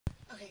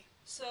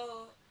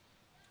So,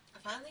 I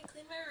finally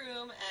cleaned my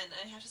room, and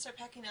I have to start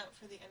packing up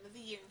for the end of the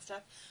year and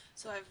stuff.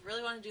 So I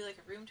really want to do like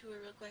a room tour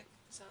real quick.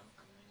 So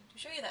I'm going to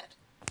show you that.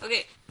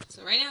 Okay,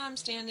 so right now I'm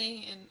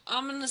standing, and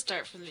I'm going to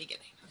start from the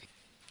beginning.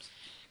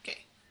 Okay,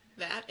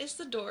 that is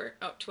the door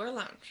out to our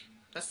lounge.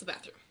 That's the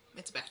bathroom.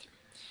 It's a bathroom.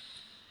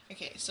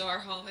 Okay, so our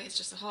hallway is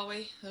just a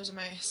hallway. Those are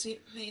my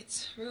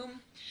seatmates'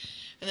 room.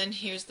 And then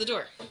here's the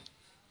door.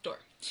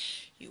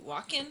 You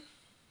walk in.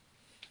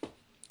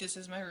 This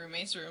is my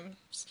roommates'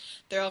 rooms.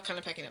 They're all kind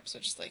of packing up, so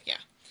just like, yeah.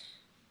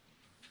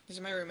 These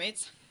are my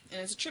roommates, and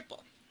it's a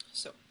triple.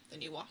 So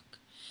then you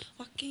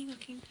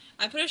walking.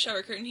 I put a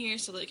shower curtain here,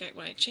 so like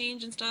when I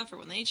change and stuff, or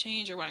when they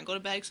change, or when I go to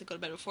bed, because I go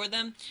to bed before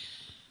them.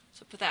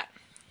 So put that.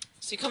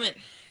 So you come in.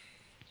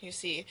 You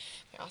see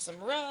my awesome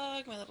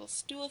rug, my little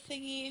stool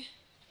thingy.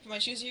 Put my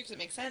shoes here because it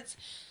makes sense.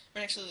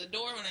 Right next to the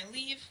door when I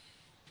leave.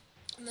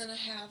 And then I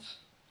have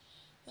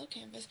a little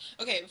canvas.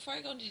 Okay, before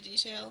I go into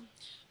detail,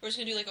 we're just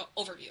going to do like an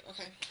overview,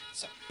 okay?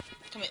 So,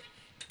 come in.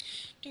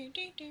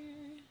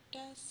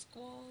 Desk,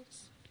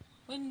 walls,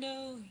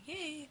 window,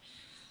 yay!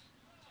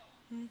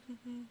 And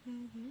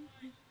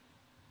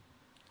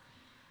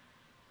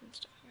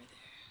stuff right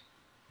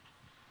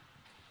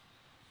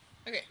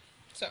there. Okay,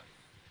 so,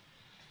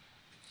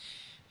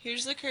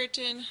 here's the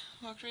curtain.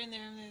 Walked right in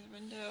there, there's the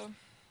window.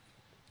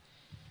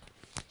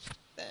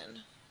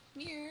 Then,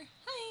 mirror,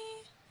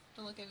 hi!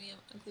 Don't look at me,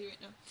 I'm ugly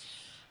right now.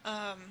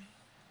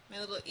 My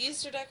little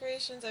Easter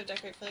decorations, I've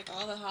decorated for like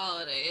all the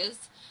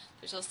holidays.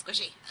 They're so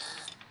squishy.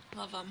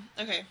 Love them.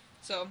 Okay,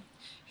 so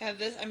I have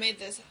this. I made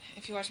this.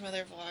 If you watch my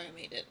other vlog, I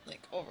made it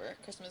like over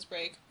Christmas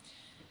break.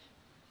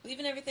 Believe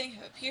in everything.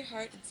 Have a pure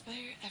heart.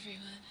 Inspire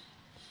everyone.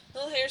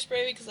 Little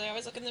hairspray because I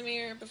always look in the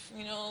mirror. Before,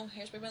 you know,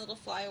 hairspray my little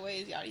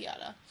flyaways. Yada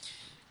yada.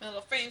 My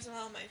little frames of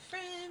all my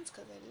friends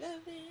because I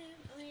love them.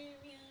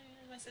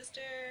 My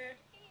sister.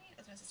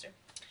 That's my sister.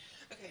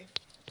 Okay,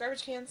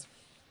 garbage cans.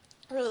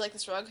 I really like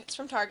this rug. It's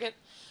from Target.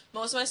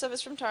 Most of my stuff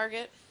is from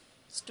Target.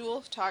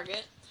 Stool,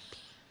 Target.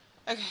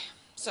 Okay,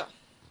 so,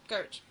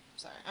 garbage.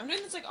 Sorry, I'm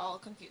doing this like all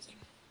confusing.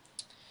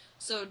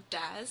 So,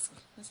 desk.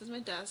 This is my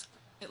desk.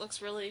 It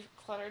looks really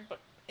cluttered, but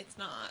it's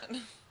not.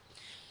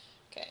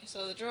 Okay,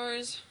 so the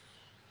drawers.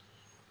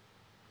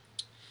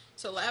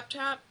 So,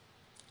 laptop.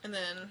 And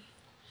then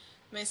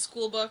my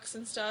school books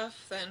and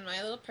stuff. Then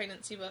my little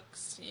pregnancy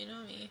books. You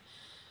know me.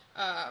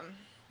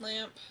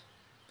 Lamp.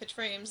 Pitch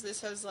frames.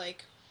 This has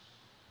like...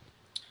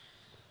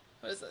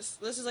 What is this?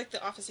 This is like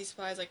the office-y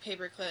supplies, like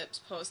paper clips,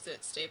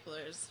 post-its,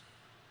 staplers,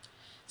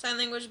 sign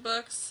language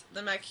books.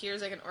 Then back here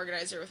is like an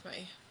organizer with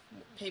my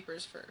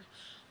papers for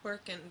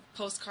work and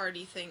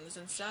postcard-y things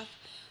and stuff.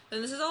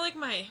 Then this is all like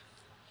my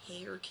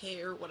hair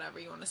care, whatever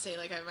you want to say.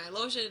 Like I have my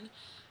lotion,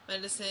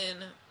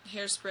 medicine,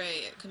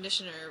 hairspray,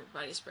 conditioner,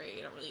 body spray.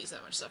 You don't really use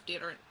that much stuff,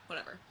 deodorant,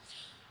 whatever.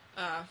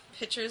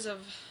 Pictures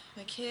of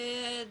my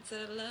kids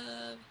that I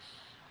love.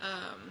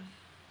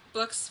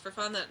 Books for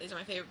fun. These are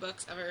my favorite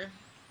books ever.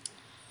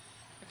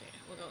 Okay,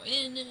 we'll go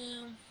in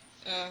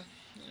now.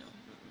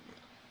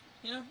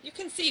 You know, you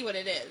can see what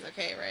it is,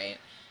 okay, right?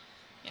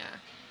 Yeah.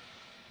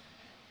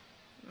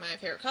 My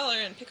favorite color,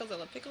 and pickles, I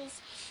love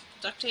pickles.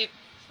 Duct tape.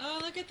 Oh,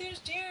 look at there's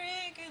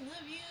Derek, I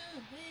love you.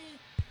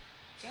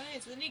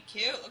 Guys, isn't he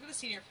cute? Look at the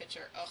senior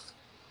picture. Ugh,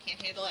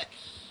 can't handle it.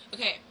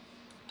 Okay,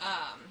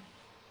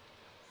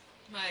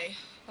 my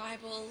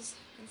Bibles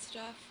and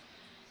stuff.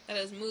 That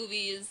is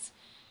movies.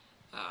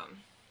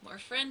 More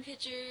friend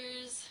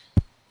pictures.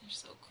 They're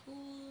so cool.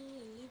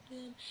 I love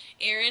them.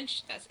 Erin,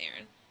 that's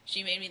Erin.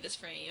 She made me this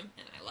frame,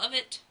 and I love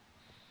it.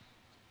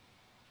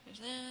 There's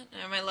that. I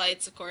have my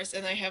lights, of course,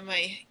 and I have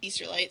my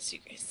Easter lights so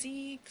you guys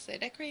see, because I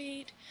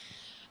decorate.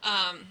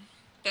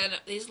 Then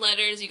these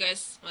letters, you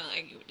guys, well,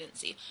 you didn't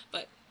see,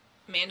 but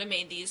Amanda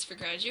made these for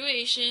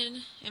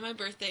graduation and my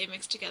birthday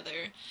mixed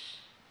together.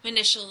 My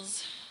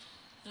initials,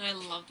 and I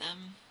love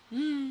them.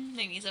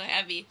 Make me so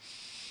happy.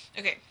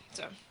 Okay,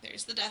 so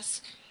there's the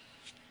desk.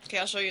 Okay,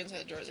 I'll show you inside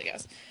the drawers, I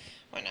guess.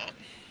 Why not?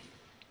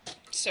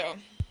 So,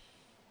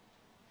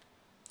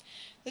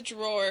 the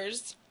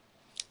drawers.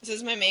 This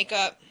is my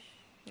makeup.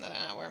 I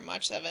don't wear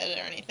much of it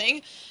or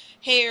anything.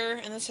 Hair,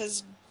 and this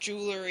has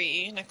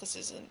jewelry,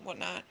 necklaces and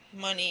whatnot.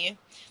 Money.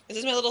 This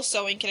is my little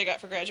sewing kit I got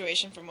for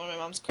graduation from one of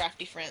my mom's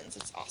crafty friends.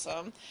 It's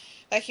awesome.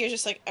 Back here's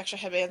just like extra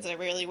headbands that I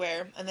rarely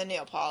wear, and then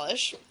nail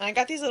polish. And I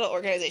got these little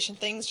organization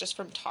things just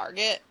from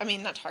Target. I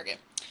mean, not Target.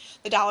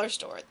 The dollar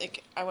store.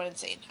 Like, I went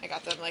insane. I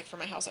got them like for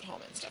my house at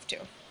home and stuff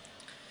too.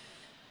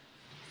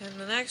 And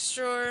the next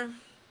drawer,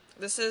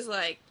 this is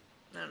like,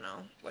 I don't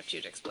know what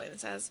you'd explain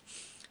this as,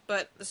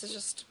 but this is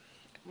just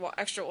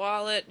extra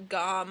wallet,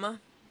 gum,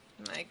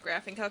 my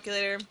graphing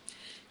calculator,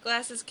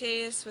 glasses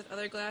case with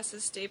other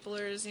glasses,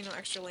 staplers, you know,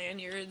 extra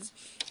lanyards.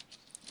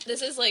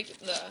 This is like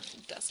the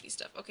dusty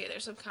stuff. Okay,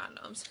 there's some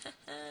condoms.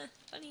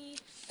 Funny.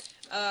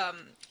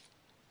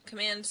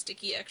 Command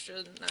sticky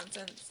extra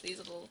nonsense. These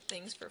little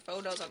things for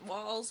photos on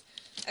walls.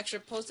 Extra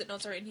post-it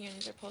notes are in here, and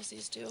these are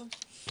posties too.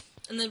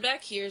 And then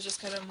back here is just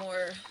kind of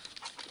more,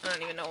 I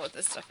don't even know what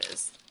this stuff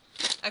is.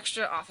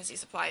 Extra office-y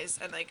supplies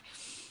and like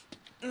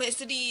my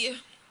city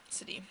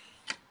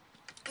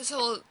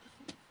So,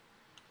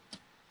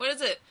 what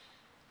is it?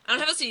 I don't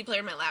have a CD player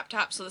in my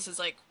laptop, so this is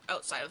like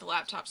outside of the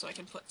laptop, so I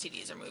can put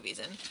CDs or movies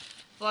in.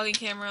 Vlogging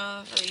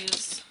camera that I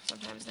use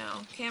sometimes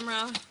now.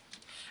 Camera.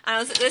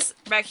 This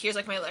back here is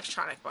like my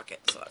electronic bucket,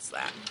 so that's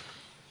that.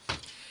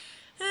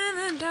 And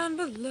then down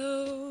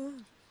below,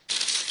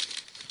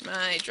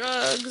 my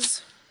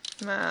drugs,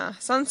 my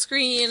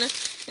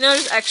sunscreen, you know,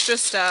 just extra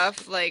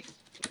stuff like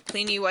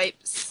cleanie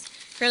wipes,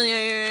 curling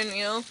iron,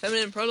 you know,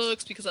 feminine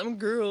products because I'm a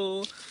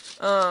girl.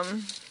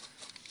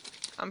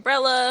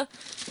 Umbrella,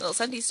 little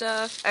scenty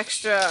stuff,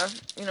 extra,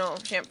 you know,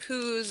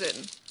 shampoos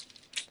and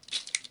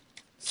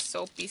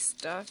soapy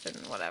stuff and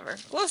whatever.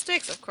 Glow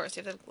sticks, of course,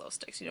 you have to have glow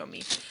sticks, you know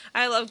me.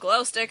 I love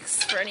glow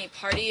sticks for any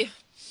party.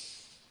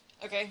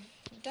 Okay,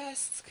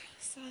 desk,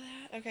 saw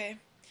that, okay.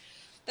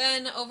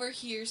 Then over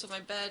here, so my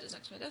bed is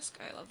next to my desk.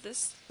 I love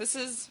this. This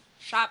is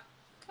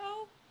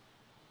Shopko?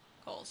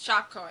 Kohl's.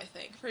 Shopko, I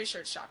think. Pretty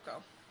sure it's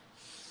Shopko.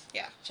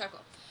 Yeah,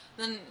 Shopko.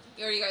 Then,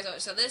 you guys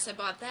always saw this. I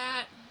bought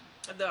that.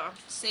 The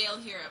sale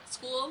here at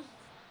school.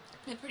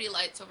 And pretty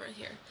lights over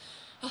here.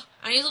 Oh,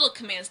 I use little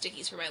command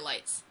stickies for my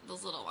lights.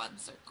 Those little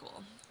ones are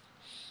cool.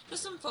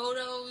 Just some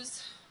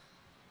photos.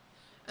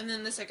 And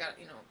then this I got,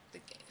 you know,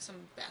 some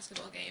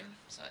basketball game.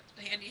 So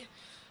it's handy.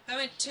 I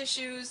have my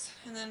tissues.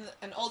 And then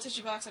an old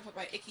tissue box I put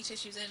my icky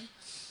tissues in.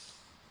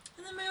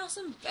 And then my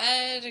awesome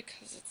bed,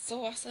 because it's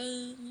so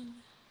awesome.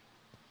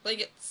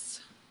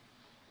 Blankets.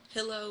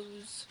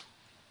 Pillows.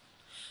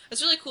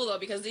 It's really cool though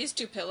because these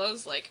two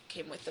pillows like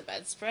came with the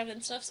bedspread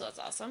and stuff, so that's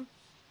awesome.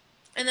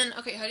 And then,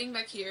 okay, heading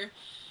back here,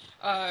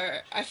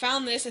 I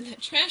found this in the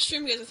trash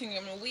room. You guys are thinking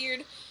I'm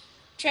weird.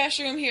 Trash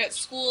room here at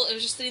school. It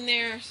was just sitting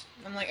there.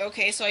 I'm like,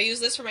 okay, so I use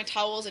this for my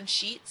towels and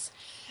sheets,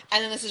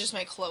 and then this is just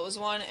my clothes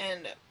one.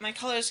 And my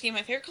color scheme,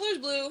 my favorite color is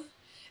blue.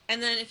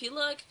 And then if you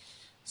look,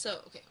 so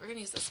okay, we're gonna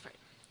use this part.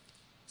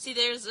 See,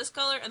 there's this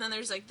color, and then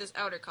there's like this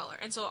outer color,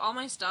 and so all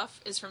my stuff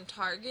is from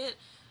Target.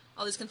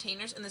 All these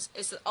containers, and this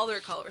is the other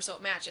color, so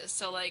it matches.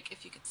 So, like,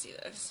 if you could see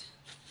this,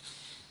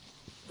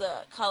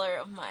 the color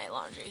of my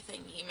laundry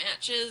thingy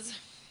matches.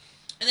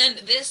 And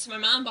then this, my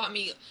mom bought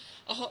me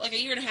like a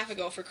year and a half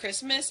ago for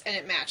Christmas, and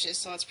it matches,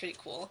 so that's pretty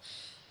cool.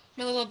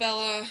 My little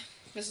Bella,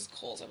 this is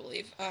Kohl's, I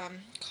believe,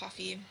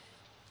 coffee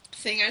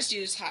thing. I just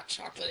use hot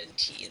chocolate and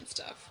tea and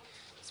stuff.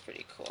 It's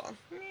pretty cool.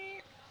 I'm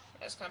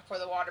just gonna pour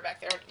the water back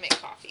there to make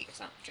coffee,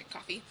 because I don't drink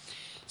coffee.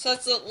 So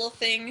that's the little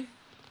thing.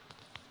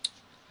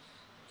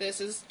 This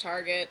is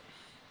Target,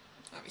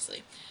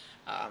 obviously.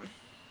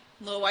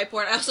 Little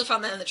whiteboard. I also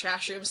found that in the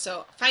trash room,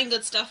 so find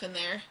good stuff in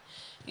there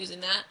using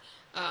that.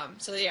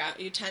 So yeah,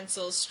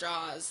 utensils,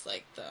 straws,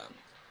 like the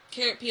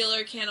carrot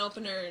peeler, can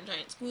opener,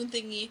 giant spoon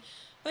thingy,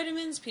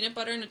 vitamins, peanut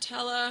butter,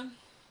 Nutella.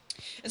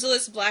 And so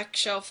this black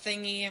shelf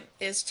thingy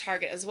is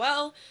Target as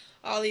well.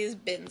 All these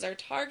bins are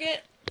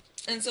Target.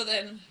 And so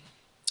then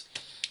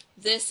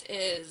this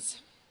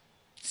is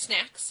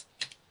snacks.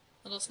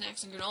 Little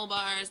snacks and granola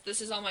bars.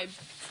 This is all my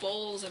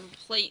bowls and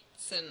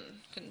plates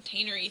and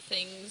containery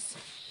things.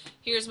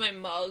 Here's my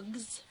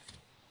mugs.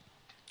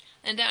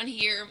 And down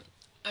here,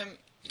 I'm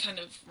kind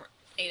of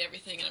ate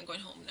everything and I'm going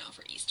home now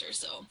for Easter,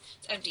 so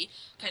it's empty,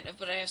 kind of.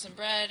 But I have some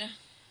bread,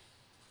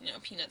 you know,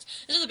 peanuts.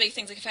 These are the big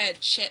things, like if I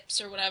had chips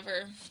or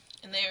whatever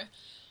in there.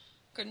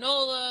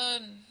 Granola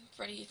and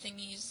bready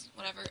thingies,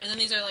 whatever. And then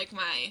these are like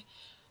my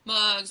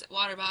mugs,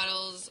 water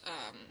bottles,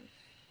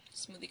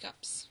 smoothie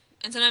cups.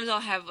 And sometimes I'll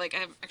have, like, I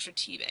have extra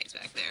tea bags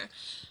back there.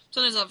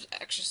 Sometimes I'll have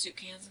extra soup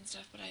cans and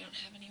stuff, but I don't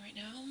have any right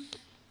now.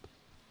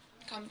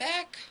 Come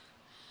back.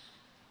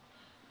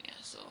 Yeah,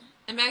 so.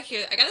 And back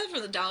here, I got it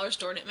from the dollar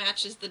store, and it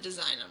matches the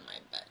design on my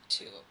bed,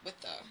 too,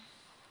 with the.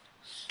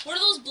 What are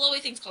those blowy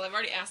things called? I've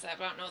already asked that,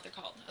 but I don't know what they're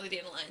called. Are they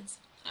dandelions?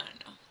 I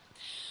don't know.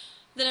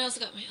 Then I also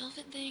got my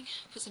elephant thing.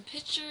 Put some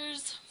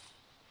pictures.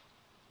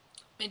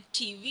 My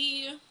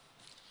TV. It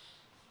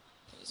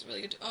was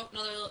really good. Oh,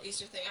 another little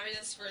Easter thing. I made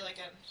this for, like,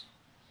 a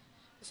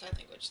sign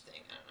language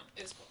thing. I don't know.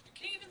 It was cool.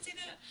 Can you even see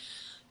that?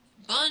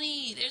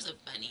 Bunny! There's a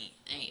bunny.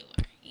 There you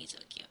are. He's so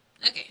cute.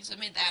 Okay, so I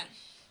made that.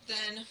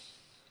 Then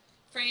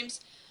frames.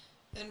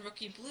 Then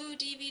Rookie Blue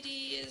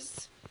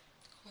DVDs.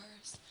 Of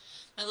course.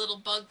 My little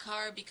bug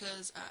car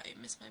because I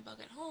miss my bug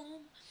at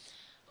home.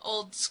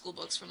 Old school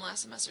books from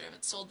last semester. I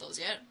haven't sold those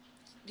yet.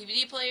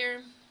 DVD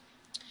player.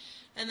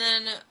 And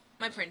then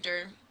my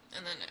printer.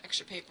 And then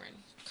extra paper and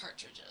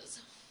cartridges.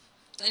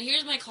 Then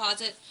here's my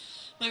closet.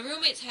 My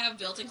roommates have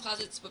built-in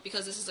closets, but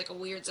because this is like a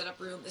weird setup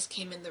room, this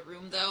came in the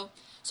room though.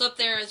 So up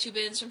there are 2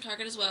 bins from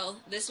Target as well.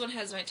 This one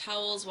has my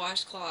towels,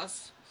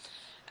 washcloths,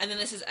 and then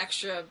this is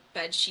extra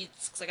bed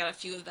sheets because I got a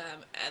few of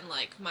them, and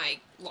like my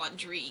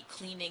laundry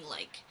cleaning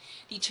like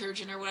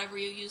detergent or whatever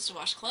you use to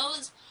wash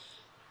clothes.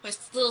 My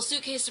little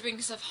suitcase to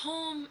bring stuff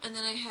home, and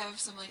then I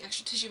have some like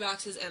extra tissue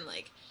boxes and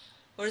like,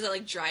 what is that,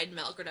 like dried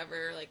milk or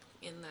whatever, like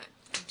in that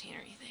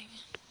containery thing.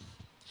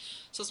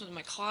 So this was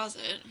my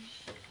closet.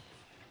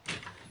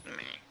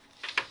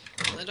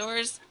 The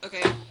doors.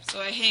 Okay, so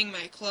I hang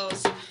my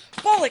clothes.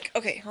 Bollock!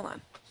 Okay, hold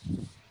on.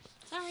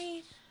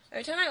 Sorry.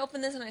 Every time I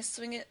open this and I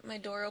swing it, my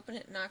door open,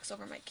 it knocks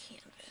over my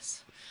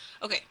canvas.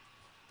 Okay.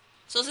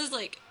 So this is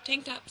like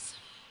tank tops,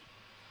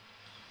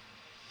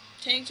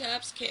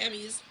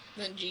 camis,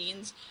 then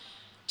jeans,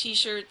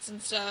 t-shirts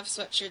and stuff,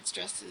 sweatshirts,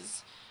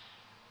 dresses.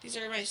 These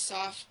are my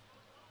soft,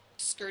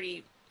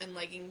 skirty and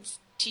leggings,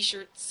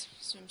 t-shirts,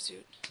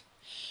 swimsuit.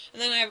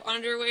 And then I have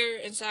underwear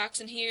and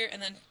socks in here,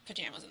 and then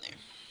pajamas in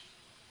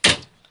there.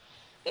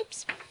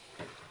 Oops.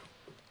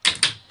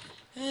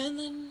 And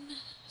then,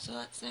 so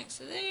that's next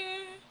to there.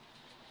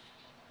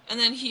 And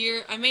then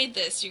here, I made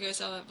this. You guys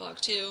saw that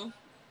vlog too.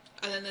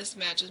 And then this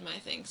matches my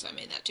thing, so I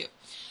made that too.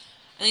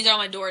 And these are all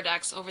my door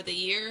decks over the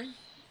year.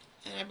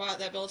 And I bought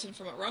that bulletin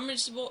from a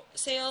rummage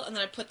sale, and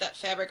then I put that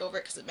fabric over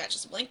it because it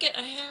matches the blanket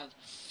I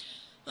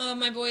have.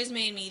 My boys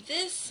made me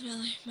this,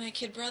 my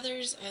kid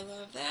brothers. I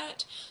love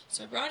that.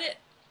 So I brought it.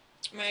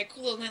 My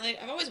cool little nightlight.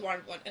 I've always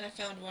wanted one, and I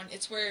found one.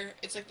 It's where,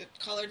 it's like the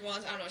colored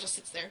ones. I don't know, it just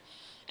sits there.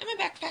 And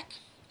my backpack.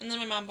 And then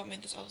my mom bought me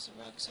this also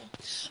rug, so.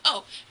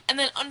 Oh, and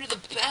then under the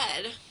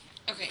bed,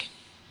 okay.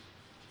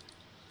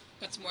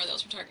 Got some more of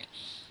those from Target.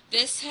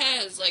 This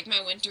has, like,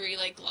 my wintry,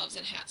 like, gloves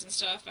and hats and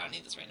stuff. I don't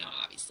need this right now,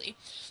 obviously.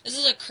 This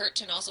is a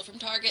curtain also from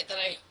Target that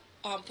I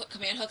put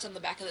command hooks on the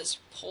back of this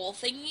pole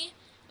thingy.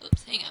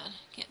 Oops, hang on.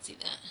 Can't see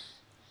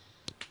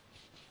that.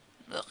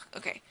 Ugh,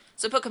 okay.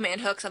 So I put command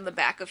hooks on the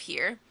back of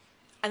here,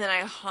 and then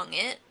I hung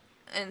it,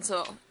 and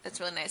so it's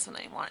really nice when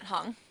I want it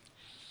hung.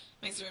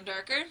 Makes the room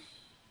darker.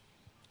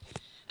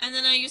 And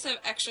then I used to have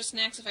extra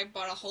snacks. If I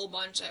bought a whole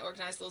bunch, I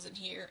organized those in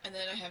here, and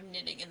then I have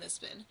knitting in this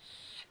bin.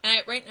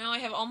 And right now I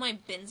have all my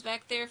bins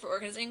back there for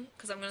organizing,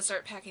 because I'm going to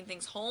start packing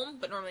things home,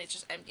 but normally it's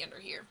just empty under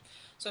here.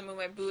 So I move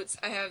my boots.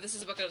 I have, this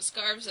is a bucket of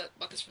scarves, that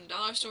bucket's from the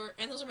dollar store,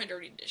 and those are my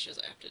dirty dishes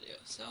I have to do.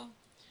 So,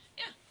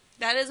 yeah.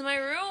 That is my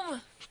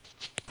room.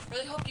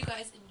 Really hope you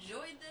guys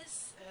enjoyed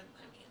this, and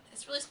I mean,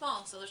 it's really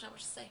small, so there's not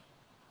much to say.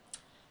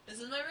 This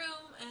is my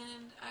room,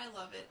 and I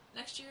love it.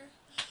 Next year,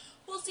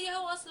 we'll see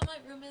how awesome my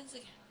room is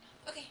again.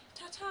 Okay,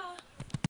 ta-ta!